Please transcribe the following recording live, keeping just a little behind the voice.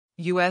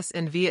U.S.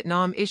 and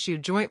Vietnam issue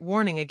joint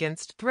warning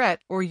against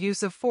threat or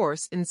use of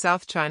force in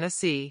South China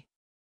Sea.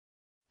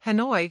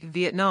 Hanoi,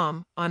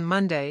 Vietnam. On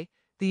Monday,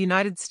 the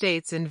United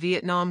States and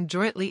Vietnam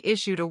jointly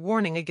issued a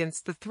warning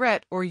against the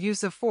threat or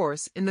use of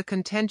force in the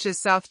contentious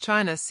South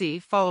China Sea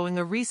following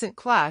a recent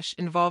clash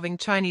involving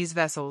Chinese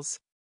vessels.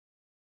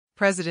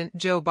 President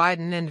Joe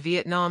Biden and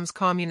Vietnam's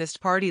Communist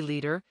Party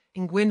leader,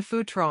 Nguyen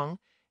Phu Trong,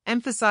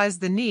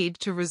 emphasized the need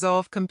to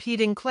resolve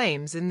competing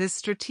claims in this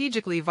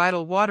strategically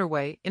vital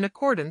waterway in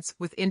accordance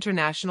with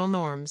international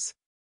norms.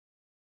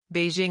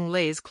 Beijing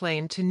lays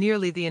claim to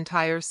nearly the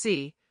entire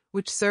sea,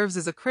 which serves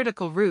as a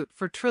critical route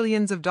for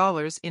trillions of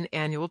dollars in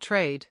annual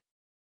trade.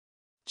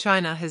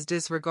 China has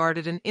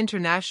disregarded an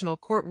international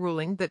court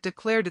ruling that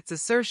declared its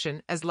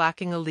assertion as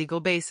lacking a legal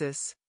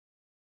basis.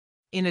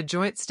 In a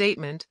joint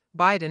statement,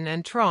 Biden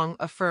and Trong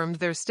affirmed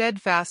their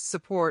steadfast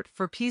support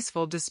for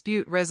peaceful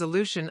dispute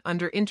resolution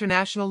under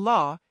international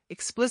law,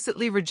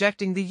 explicitly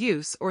rejecting the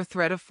use or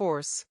threat of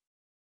force.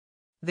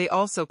 They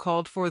also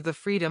called for the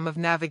freedom of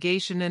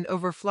navigation and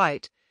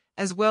overflight,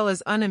 as well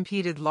as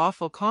unimpeded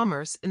lawful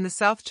commerce in the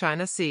South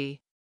China Sea.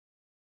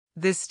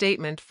 This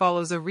statement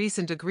follows a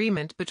recent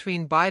agreement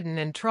between Biden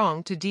and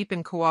Trong to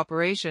deepen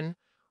cooperation,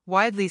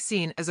 widely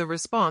seen as a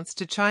response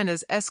to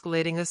China's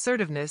escalating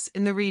assertiveness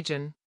in the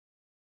region.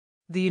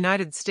 The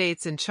United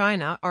States and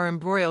China are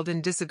embroiled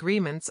in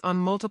disagreements on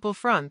multiple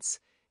fronts,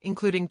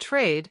 including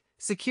trade,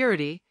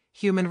 security,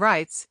 human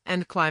rights,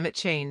 and climate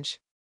change.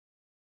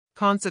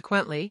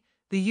 Consequently,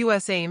 the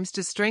U.S. aims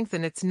to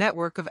strengthen its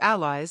network of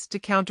allies to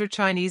counter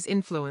Chinese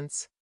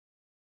influence.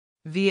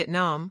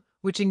 Vietnam,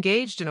 which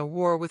engaged in a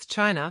war with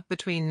China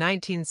between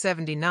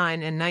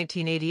 1979 and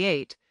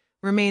 1988,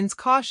 remains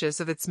cautious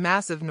of its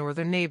massive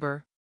northern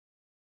neighbor.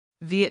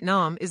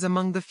 Vietnam is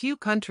among the few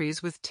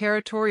countries with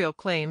territorial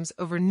claims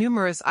over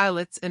numerous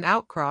islets and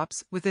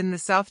outcrops within the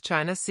South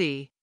China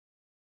Sea.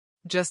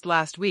 Just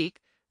last week,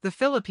 the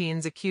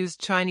Philippines accused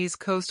Chinese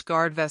Coast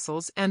Guard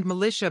vessels and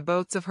militia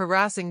boats of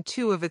harassing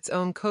two of its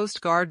own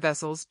Coast Guard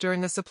vessels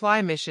during a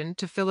supply mission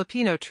to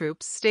Filipino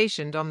troops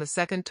stationed on the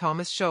Second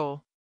Thomas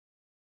Shoal.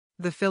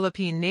 The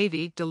Philippine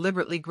Navy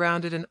deliberately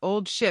grounded an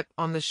old ship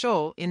on the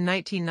shoal in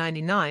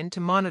 1999 to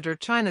monitor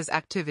China's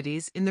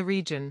activities in the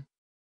region.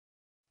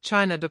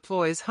 China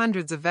deploys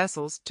hundreds of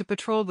vessels to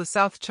patrol the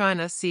South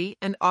China Sea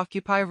and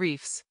occupy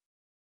reefs.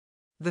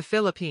 The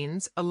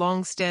Philippines, a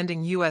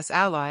long-standing U.S.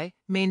 ally,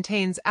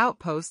 maintains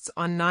outposts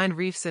on 9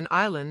 reefs and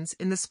islands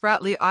in the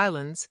Spratly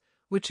Islands,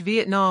 which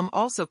Vietnam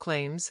also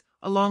claims,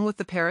 along with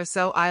the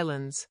Paracel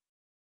Islands.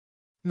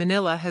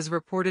 Manila has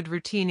reported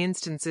routine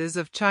instances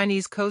of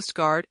Chinese Coast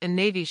Guard and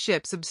Navy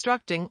ships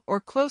obstructing or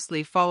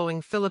closely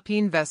following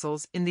Philippine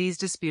vessels in these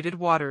disputed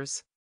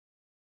waters.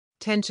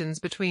 Tensions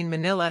between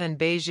Manila and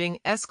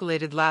Beijing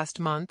escalated last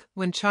month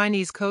when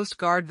Chinese Coast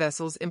Guard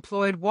vessels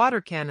employed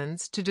water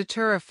cannons to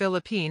deter a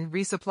Philippine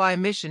resupply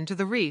mission to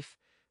the reef,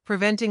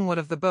 preventing one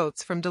of the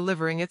boats from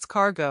delivering its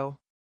cargo.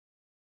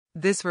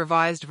 This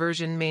revised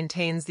version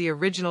maintains the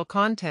original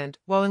content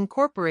while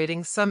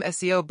incorporating some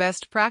SEO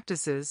best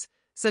practices,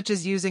 such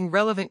as using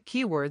relevant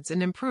keywords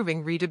and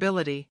improving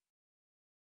readability.